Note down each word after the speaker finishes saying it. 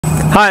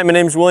Hi, my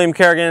name is William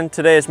Kerrigan.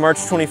 Today is March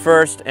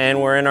 21st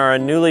and we're in our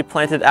newly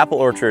planted apple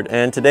orchard,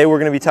 and today we're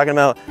going to be talking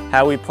about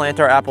how we plant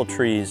our apple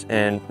trees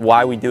and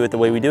why we do it the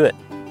way we do it.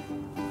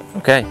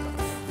 Okay.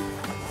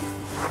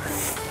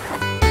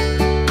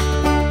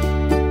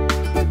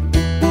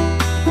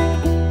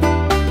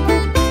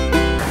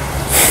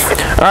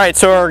 Alright,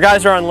 so our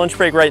guys are on lunch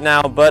break right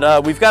now,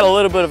 but we've got a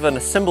little bit of an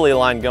assembly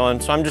line going,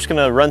 so I'm just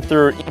going to run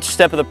through each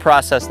step of the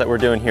process that we're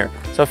doing here.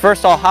 So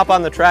first I'll hop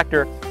on the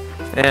tractor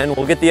and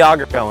we'll get the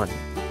auger going.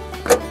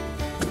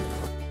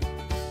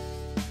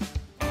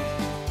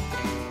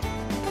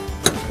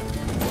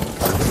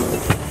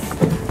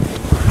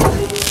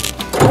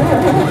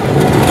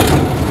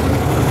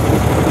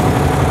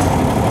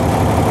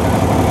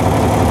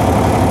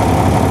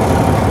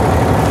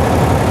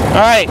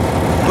 All right,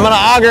 I'm gonna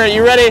auger it.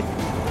 You ready?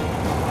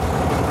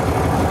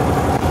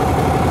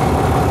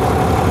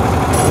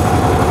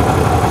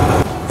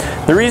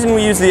 The reason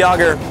we use the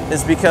auger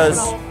is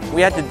because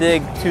we had to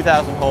dig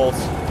 2,000 holes,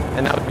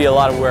 and that would be a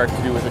lot of work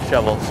to do with a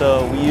shovel.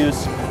 So we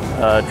use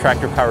a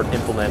tractor-powered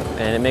implement,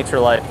 and it makes our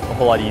life a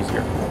whole lot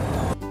easier.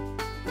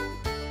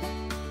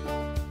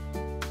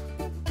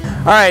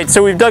 All right,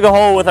 so we've dug a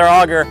hole with our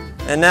auger,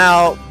 and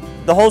now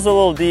the hole's a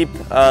little deep.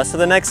 So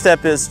the next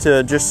step is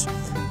to just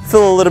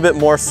fill a little bit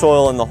more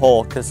soil in the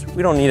hole, because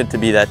we don't need it to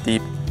be that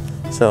deep.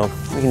 So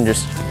we can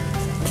just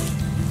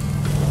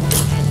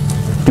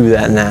do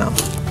that now.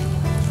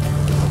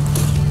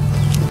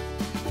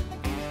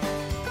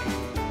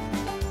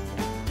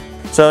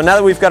 So now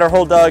that we've got our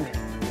hole dug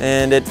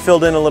and it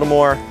filled in a little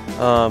more,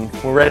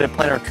 we're ready to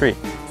plant our tree.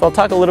 So I'll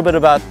talk a little bit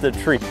about the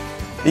tree.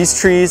 These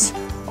trees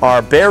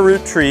are bare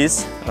root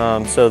trees,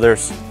 so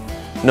there's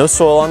no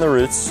soil on the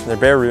roots. They're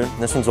bare root.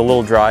 This one's a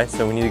little dry,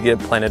 so we need to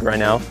get it planted right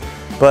now.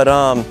 But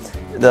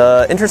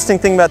the interesting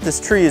thing about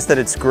this tree is that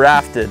it's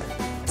grafted.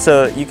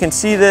 So you can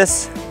see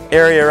this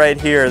area right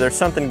here, there's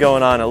something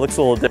going on. It looks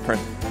a little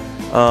different.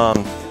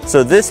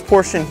 So this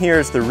portion here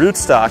is the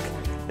rootstock,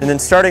 and then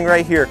starting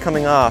right here,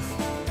 coming off,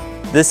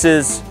 this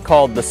is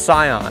called the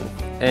scion,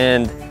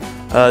 and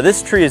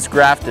this tree is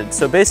grafted.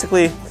 So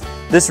basically,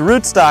 this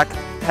rootstock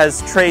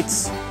has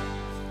traits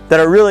that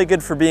are really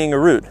good for being a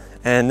root,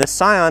 and this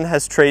scion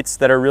has traits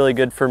that are really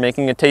good for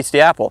making a tasty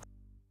apple.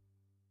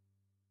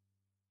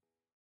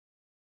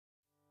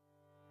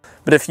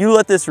 But if you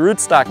let this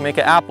rootstock make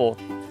an apple,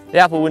 the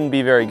apple wouldn't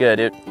be very good.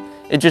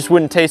 It just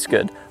wouldn't taste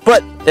good.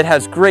 But it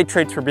has great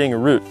traits for being a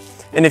root.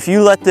 And if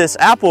you let this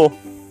apple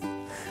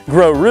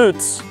grow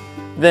roots,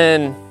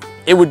 then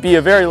it would be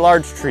a very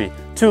large tree.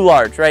 Too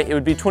large, right? It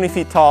would be 20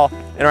 feet tall,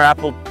 and our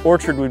apple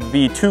orchard would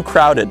be too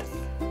crowded.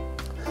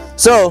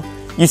 So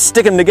you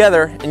stick them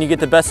together and you get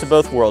the best of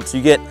both worlds.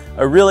 You get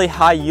a really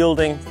high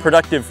yielding,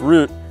 productive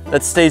root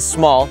that stays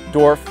small,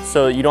 dwarf,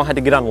 so you don't have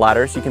to get on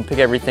ladders. You can pick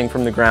everything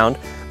from the ground.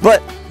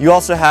 But you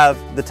also have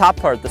the top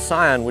part, the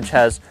scion, which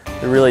has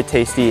the really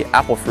tasty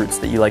apple fruits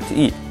that you like to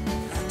eat.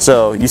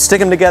 So you stick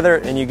them together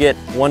and you get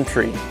one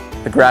tree,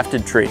 the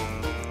grafted tree.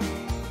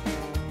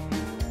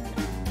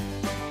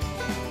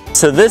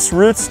 So this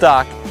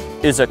rootstock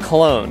is a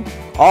clone.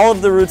 All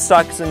of the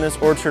rootstocks in this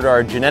orchard are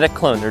a genetic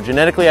clone. They're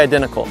genetically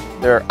identical.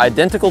 They're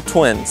identical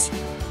twins.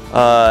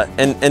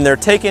 And they're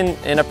taken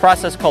in a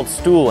process called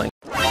stooling.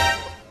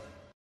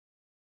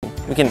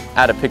 We can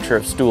add a picture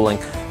of stooling.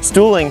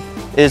 Stooling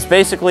is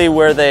basically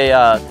where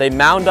they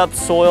mound up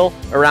soil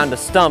around a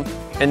stump,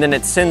 and then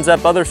it sends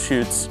up other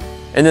shoots,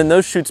 and then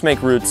those shoots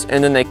make roots,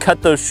 and then they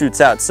cut those shoots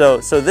out. So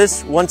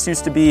this once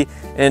used to be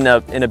in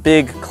a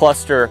big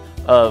cluster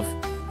of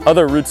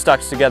other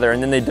rootstocks together,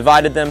 and then they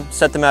divided them,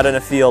 set them out in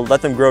a field,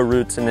 let them grow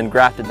roots, and then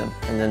grafted them,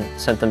 and then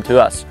sent them to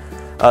us.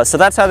 So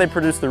that's how they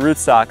produce the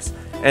rootstocks.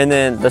 And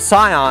then the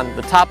scion,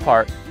 the top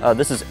part,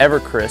 this is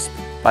Evercrisp,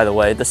 by the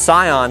way. The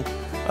scion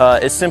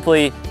is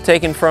simply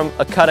taken from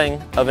a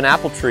cutting of an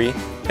apple tree,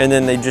 and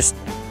then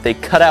they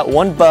cut out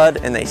one bud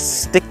and they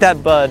stick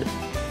that bud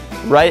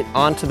right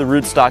onto the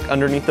rootstock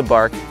underneath the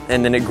bark,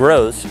 and then it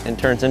grows and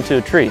turns into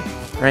a tree,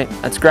 right?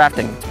 That's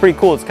grafting. It's pretty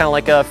cool. It's kind of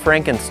like a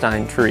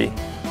Frankenstein tree,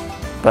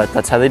 but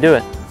that's how they do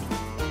it.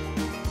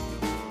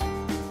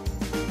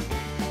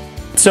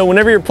 So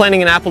whenever you're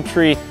planting an apple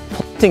tree,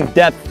 planting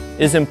depth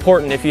is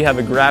important if you have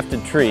a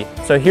grafted tree.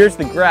 So here's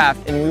the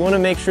graft, and we want to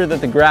make sure that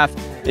the graft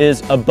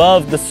is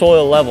above the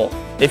soil level.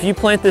 If you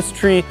plant this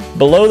tree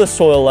below the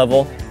soil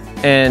level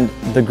and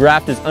the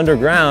graft is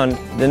underground,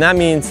 then that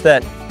means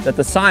that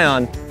the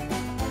scion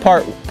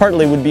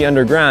partly would be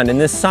underground, and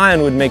this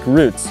scion would make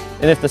roots.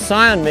 And if the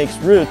scion makes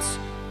roots,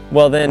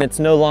 well, then it's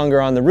no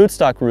longer on the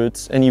rootstock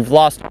roots, and you've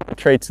lost the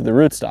traits of the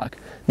rootstock.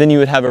 Then you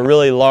would have a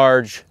really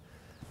large,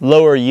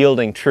 lower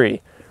yielding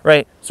tree,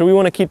 right? So we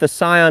want to keep the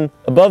scion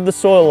above the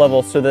soil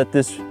level so that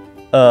this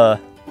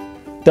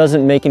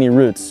doesn't make any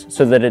roots,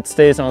 so that it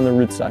stays on the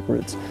rootstock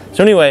roots.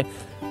 So anyway,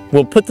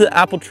 we'll put the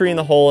apple tree in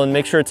the hole and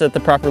make sure it's at the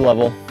proper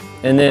level.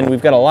 And then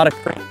we've got a lot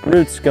of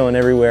roots going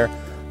everywhere.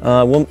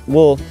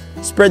 We'll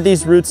spread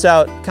these roots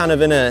out kind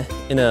of in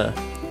a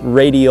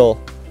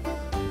radial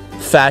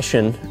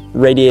fashion,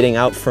 radiating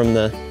out from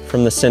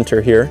the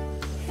center here.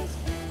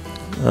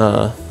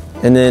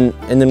 And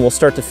then we'll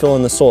start to fill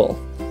in the soil.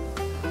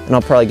 And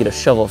I'll probably get a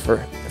shovel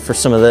for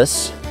some of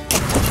this.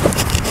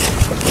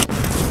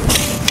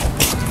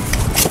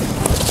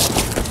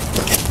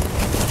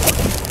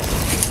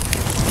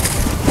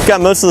 Got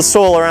most of the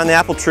soil around the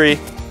apple tree.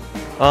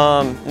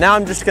 Now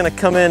I'm just gonna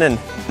come in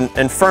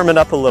and firm it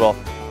up a little.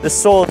 This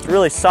soil is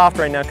really soft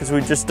right now because we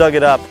just dug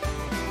it up.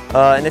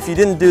 And if you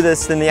didn't do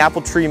this, then the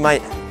apple tree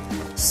might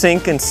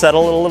sink and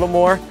settle a little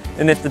more.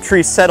 And if the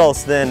tree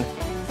settles, then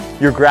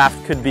your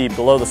graft could be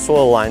below the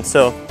soil line.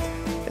 So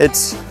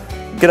it's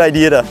a good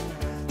idea to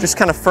just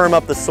kind of firm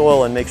up the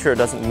soil and make sure it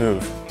doesn't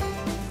move,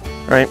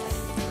 right?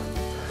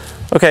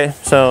 Okay,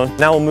 so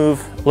now we'll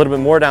move a little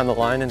bit more down the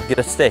line and get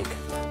a stake.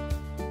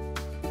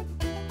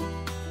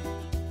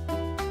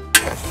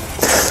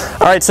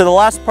 All right, so the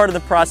last part of the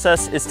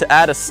process is to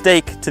add a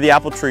stake to the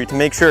apple tree to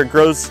make sure it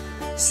grows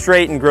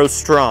straight and grows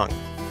strong.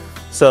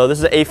 So this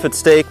is an 8-foot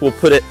stake. We'll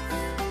put it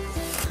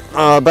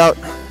about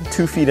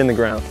 2 feet in the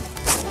ground.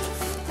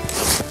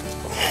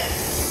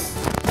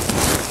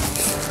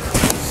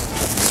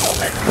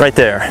 Right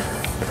there.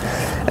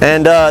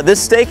 And this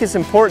stake is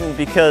important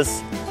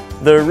because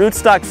the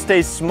rootstock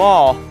stays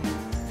small,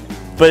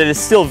 but it is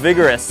still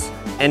vigorous.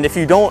 And if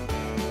you don't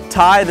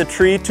tie the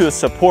tree to a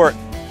support,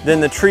 then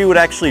the tree would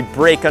actually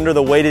break under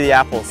the weight of the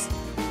apples.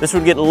 This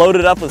would get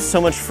loaded up with so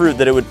much fruit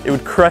that it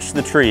would crush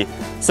the tree.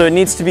 So it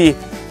needs to be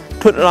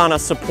put on a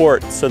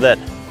support so that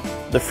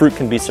the fruit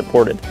can be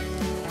supported.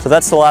 So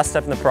that's the last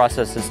step in the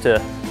process, is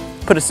to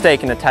put a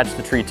stake and attach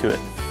the tree to it.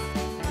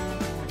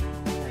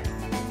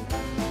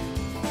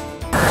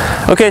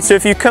 Okay, so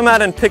if you come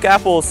out and pick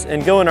apples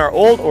and go in our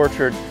old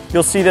orchard,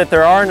 you'll see that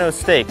there are no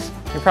stakes.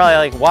 You're probably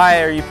like,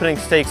 why are you putting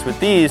stakes with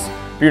these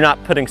if you're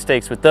not putting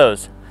stakes with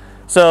those?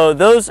 So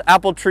those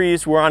apple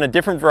trees were on a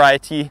different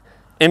variety,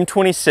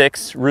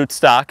 M26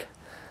 rootstock,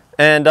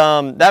 and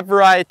that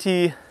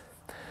variety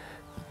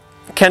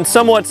can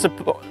somewhat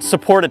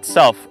support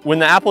itself. When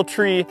the apple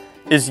tree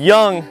is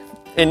young,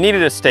 it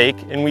needed a stake,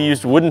 and we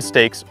used wooden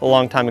stakes a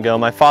long time ago,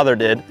 my father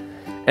did.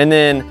 And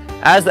then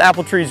as the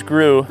apple trees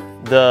grew,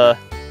 the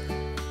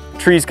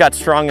trees got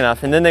strong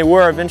enough, and then they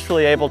were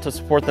eventually able to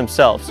support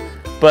themselves.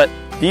 But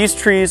these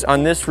trees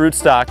on this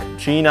rootstock,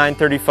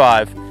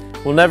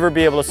 G935, will never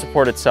be able to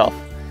support itself.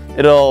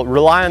 It'll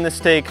rely on the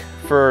stake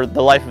for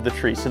the life of the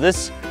tree. So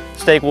this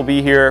stake will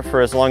be here for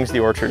as long as the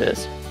orchard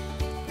is.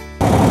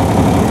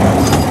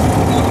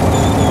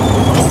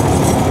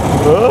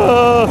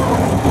 Oh,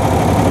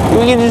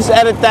 we can just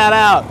edit that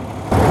out.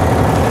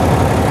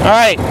 All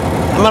right,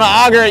 I'm gonna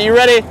auger it. You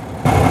ready?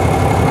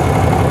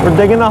 We're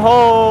digging a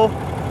hole.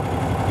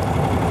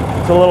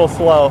 It's a little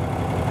slow.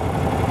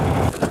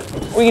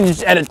 We can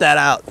just edit that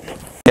out.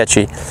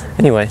 Sketchy.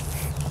 Anyway.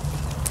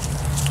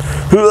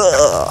 I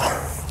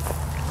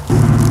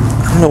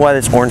don't know why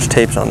this orange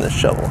tape's on this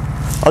shovel.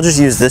 I'll just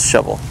use this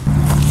shovel.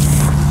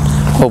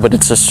 Oh, but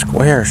it's a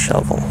square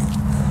shovel.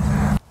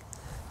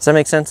 Does that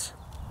make sense?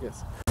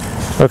 Yes.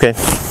 Okay.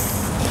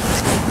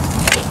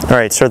 All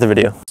right, start the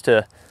video.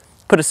 To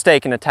put a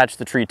stake and attach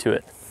the tree to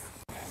it.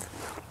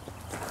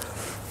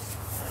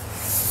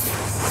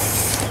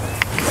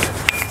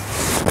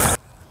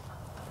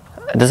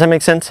 Does that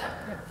make sense?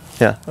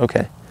 Yeah,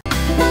 okay.